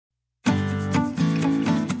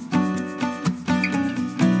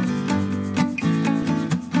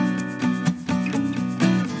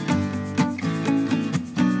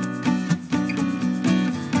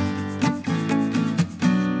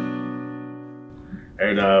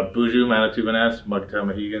Buju Manitobanes, Mugta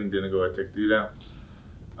Mahigan, Dinago Atikduda.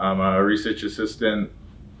 I'm a research assistant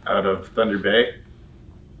out of Thunder Bay,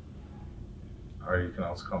 or you can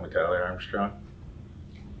also call me Tyler Armstrong.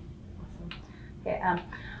 Awesome. Okay,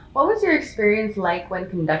 what was your experience like when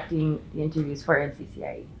conducting the interviews for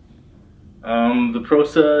NCCIE? The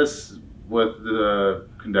process with the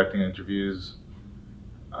conducting interviews,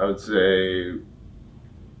 I would say,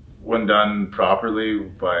 when done properly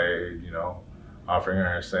by, offering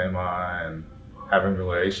our SEMA and having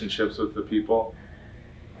relationships with the people,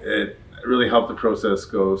 it really helped the process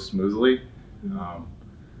go smoothly.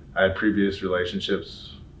 I had previous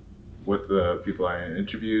relationships with the people I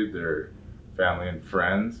interviewed, their family and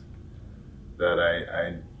friends that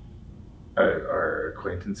I are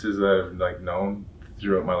acquaintances that I've known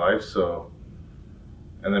throughout my life. So,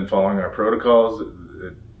 and then following our protocols,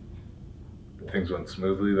 things went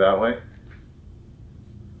smoothly that way.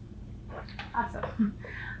 Awesome.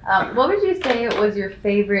 What would you say was your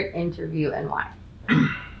favorite interview and why?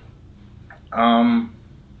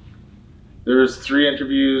 There was 3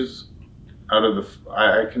 interviews out of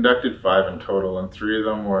I conducted 5 in total, and 3 of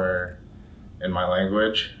them were in my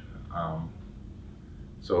language.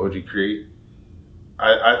 So Oji Cree,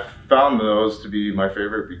 I found those to be my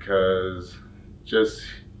favorite because just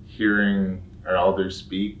hearing our elders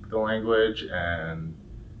speak the language, and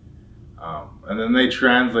then they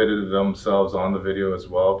translated themselves on the video as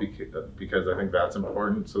well, because I think that's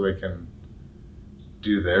important, so they can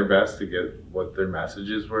do their best to get what their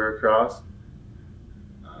messages were across.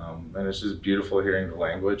 And it's just beautiful hearing the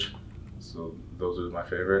language. So those are my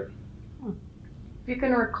favorite. If you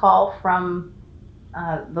can recall from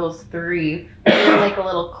those 3, is there like a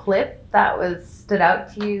little clip that stood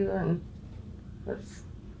out to you and was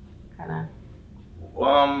kind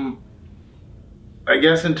of... I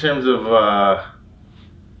guess in terms of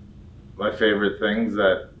my favorite things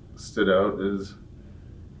that stood out is,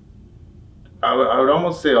 I would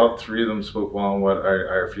almost say all 3 of them spoke well on what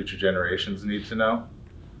our future generations need to know.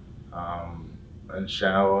 And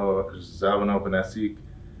Zavano Panesik,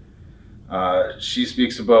 she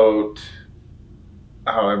speaks about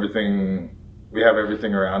how we have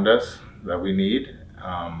everything around us that we need.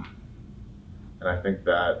 And I think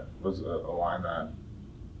that was a line that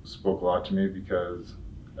spoke a lot to me, because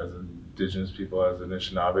as Indigenous people, as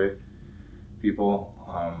Anishinaabe people,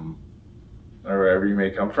 or wherever you may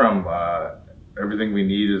come from, everything we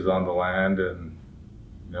need is on the land and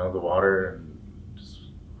the water and just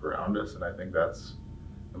around us, and I think that's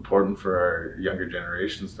important for our younger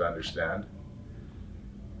generations to understand.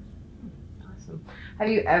 Awesome. Have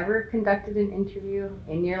you ever conducted an interview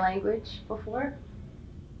in your language before?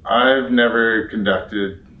 I've never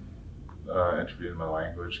conducted an interview in my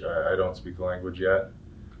language. I don't speak the language yet.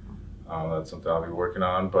 That's something I'll be working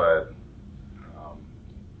on, but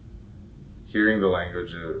hearing the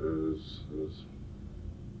language was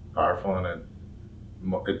powerful, and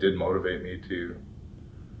it did motivate me to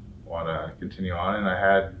want to continue on. And I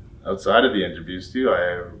had, outside of the interviews too,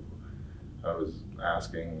 I was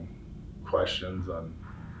asking questions on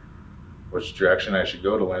which direction I should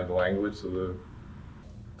go to learn the language.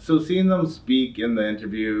 So seeing them speak in the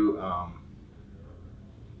interview,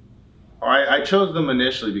 I chose them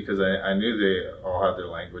initially because I knew they all had their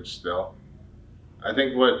language still. I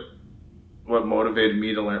think what motivated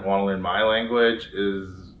me to want to learn my language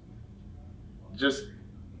is just,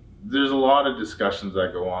 there's a lot of discussions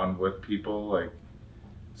that go on with people,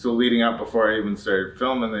 so leading up, before I even started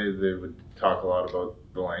filming, they would talk a lot about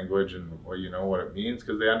the language and what it means,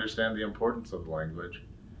 because they understand the importance of the language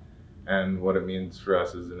and what it means for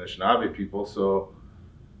us as Anishinaabe people. So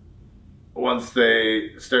once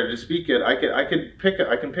they started to speak it, I can pick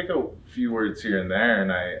a few words here and there,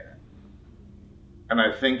 and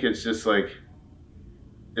I think it's just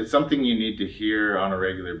it's something you need to hear on a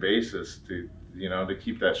regular basis to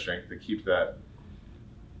keep that strength, to keep that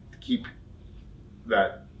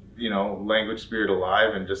language spirit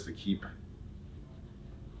alive, and just to keep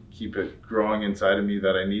it growing inside of me,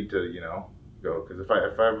 that I need to go. Because if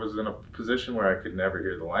I was in a position where I could never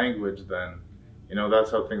hear the language, then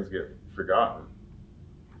that's how things get forgotten.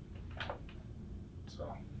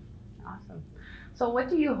 So awesome. So what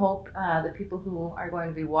do you hope the people who are going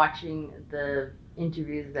to be watching the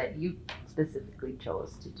interviews that you specifically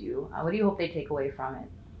chose to do, what do you hope they take away from it?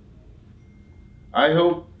 I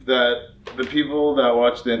hope that the people that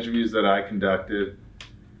watch the interviews that I conducted,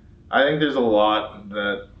 I think there's a lot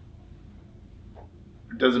that,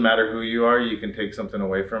 it doesn't matter who you are, you can take something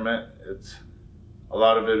away from it. A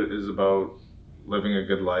lot of it is about living a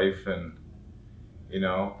good life, and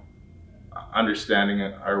understanding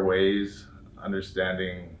our ways,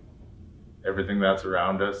 understanding everything that's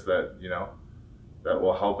around us that, you know, that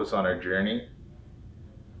will help us on our journey.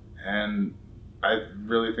 And I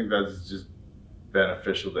really think that's just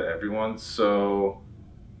beneficial to everyone. So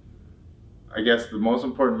I guess the most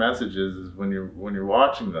important message is when you're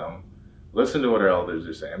watching them, listen to what our elders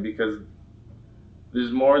are saying, because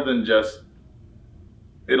there's more than just,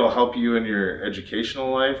 it'll help you in your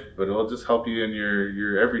educational life, but it'll just help you in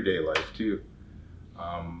your everyday life too.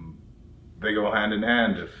 They go hand in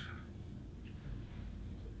hand. If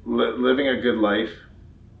living a good life,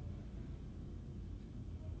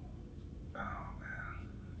 oh man,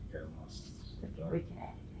 I got lost. We can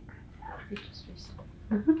edit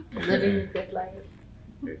it. Living a good life.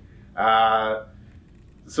 Okay.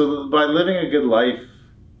 So by living a good life,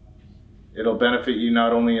 it'll benefit you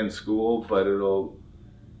not only in school, but it'll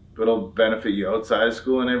benefit you outside of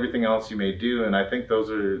school and everything else you may do. And I think those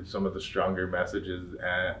are some of the stronger messages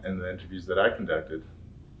in the interviews that I conducted.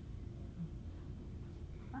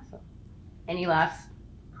 Awesome. Any last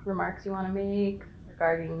remarks you want to make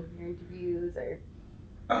regarding your interviews or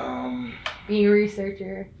being a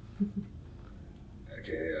researcher?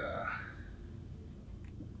 Okay.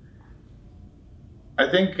 I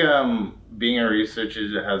think being a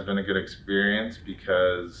researcher has been a good experience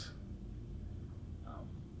because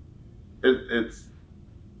there's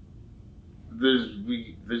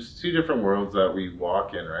two different worlds that we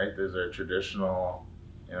walk in, right? There's our traditional,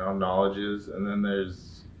 you know, knowledges, and then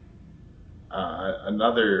there's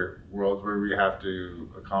another world where we have to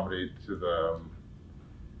accommodate to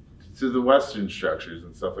the Western structures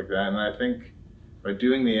and stuff like that. And I think by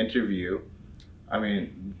doing the interviews,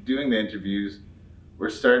 we're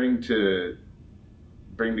starting to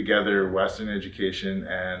bring together Western education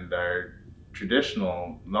and our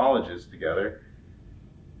traditional knowledges together,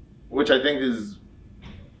 which I think is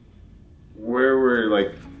where we're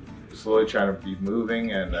like slowly trying to be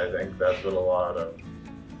moving, and I think that's what a lot of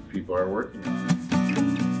people are working on.